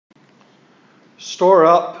Store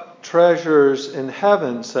up treasures in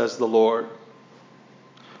heaven, says the Lord,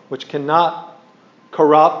 which cannot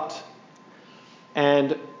corrupt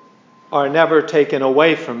and are never taken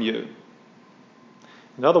away from you.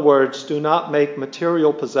 In other words, do not make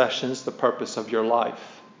material possessions the purpose of your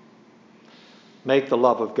life. Make the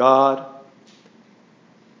love of God,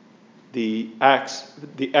 the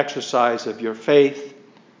exercise of your faith,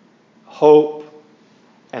 hope,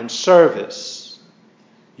 and service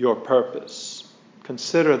your purpose.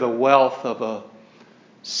 Consider the wealth of a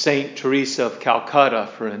Saint Teresa of Calcutta,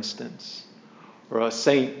 for instance, or a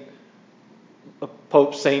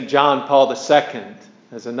Pope St. John Paul II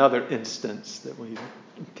as another instance that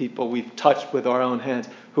we've touched with our own hands,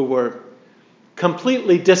 who were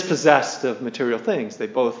completely dispossessed of material things. They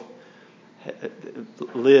both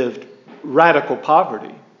lived radical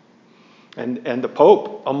poverty. And the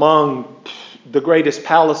Pope among the greatest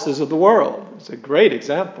palaces of the world. It's a great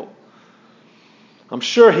example. I'm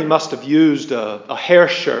sure he must have used a hair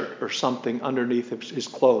shirt or something underneath his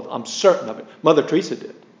clothes. I'm certain of it. Mother Teresa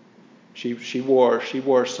did. She used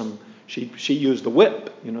the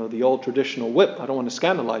whip, the old traditional whip. I don't want to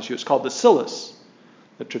scandalize you. It's called the Silis,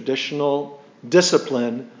 the traditional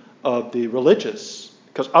discipline of the religious.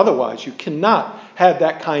 Because otherwise you cannot have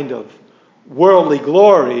that kind of worldly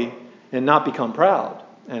glory and not become proud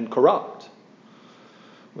and corrupt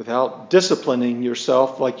without disciplining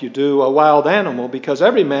yourself like you do a wild animal, because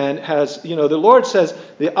every man has, the Lord says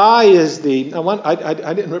the eye is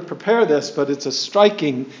I didn't prepare this, but it's a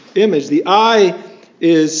striking image. If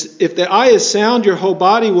the eye is sound, your whole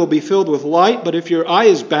body will be filled with light, but if your eye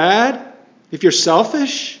is bad, if you're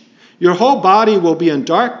selfish, your whole body will be in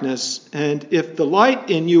darkness, and if the light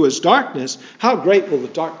in you is darkness, how great will the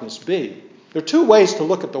darkness be? There are two ways to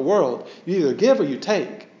look at the world. You either give or you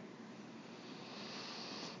take.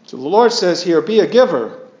 So the Lord says here, be a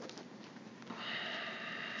giver.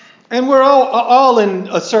 And we're all in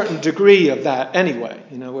a certain degree of that anyway.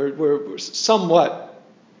 We're somewhat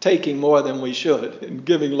taking more than we should and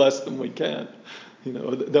giving less than we can,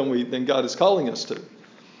 than God is calling us to.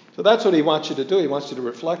 So that's what he wants you to do. He wants you to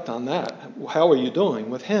reflect on that. How are you doing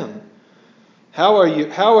with him? How are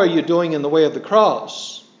you doing in the way of the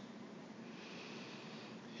cross?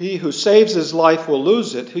 He who saves his life will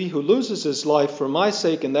lose it. He who loses his life for my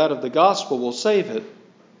sake and that of the gospel will save it.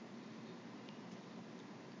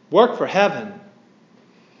 Work for heaven.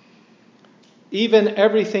 Even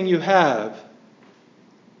everything you have,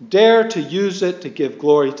 dare to use it to give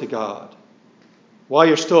glory to God while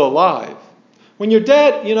you're still alive. When you're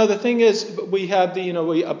dead, the thing is,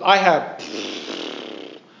 I have,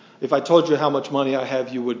 if I told you how much money I have,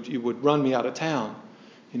 you would run me out of town.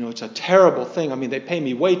 It's a terrible thing. They pay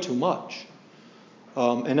me way too much.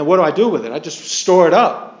 And then what do I do with it? I just store it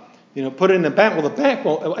up. Put it in the bank. Well, the bank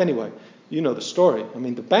won't. Anyway, you know the story.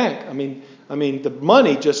 The bank. The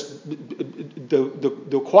money just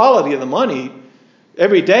the quality of the money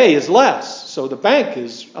every day is less. So the bank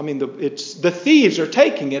is. It's the thieves are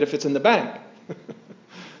taking it if it's in the bank.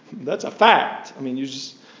 That's a fact. You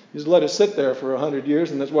just let it sit there for 100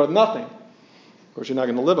 years and it's worth nothing. Of course, you're not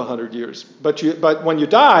going to live 100 years. But when you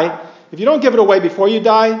die, if you don't give it away before you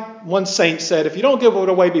die, one saint said, if you don't give it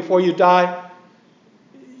away before you die,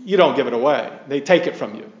 you don't give it away. They take it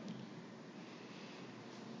from you.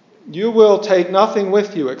 You will take nothing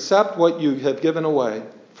with you except what you have given away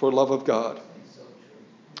for love of God.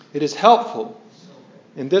 It is helpful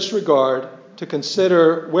in this regard to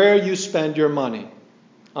consider where you spend your money.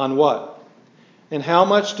 On what? And how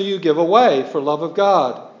much do you give away for love of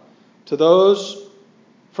God? To those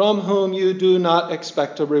from whom you do not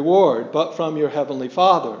expect a reward, but from your heavenly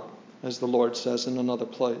Father, as the Lord says in another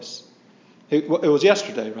place. It was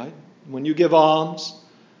yesterday, right? When you give alms,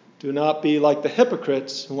 do not be like the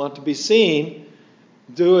hypocrites who want to be seen.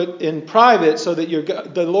 Do it in private so that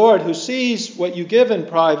the Lord who sees what you give in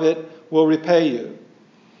private will repay you.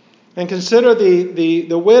 And consider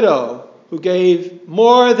the widow who gave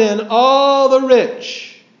more than all the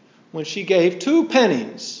rich when she gave 2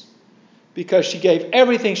 pennies. Because she gave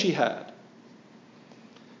everything she had.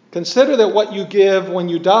 Consider that what you give when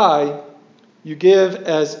you die, you give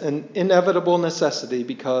as an inevitable necessity,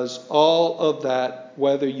 because all of that,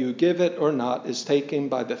 whether you give it or not, is taken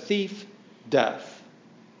by the thief, death,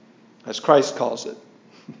 as Christ calls it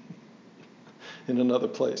in another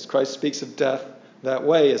place. Christ speaks of death that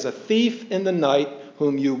way, as a thief in the night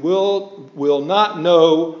whom you will not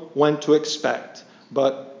know when to expect,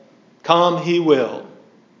 but come he will.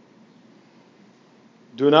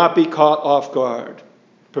 Do not be caught off guard.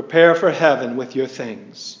 Prepare for heaven with your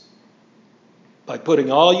things by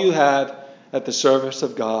putting all you have at the service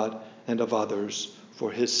of God and of others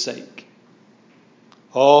for his sake.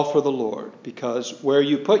 All for the Lord, because where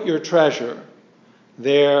you put your treasure,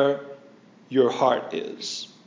 there your heart is.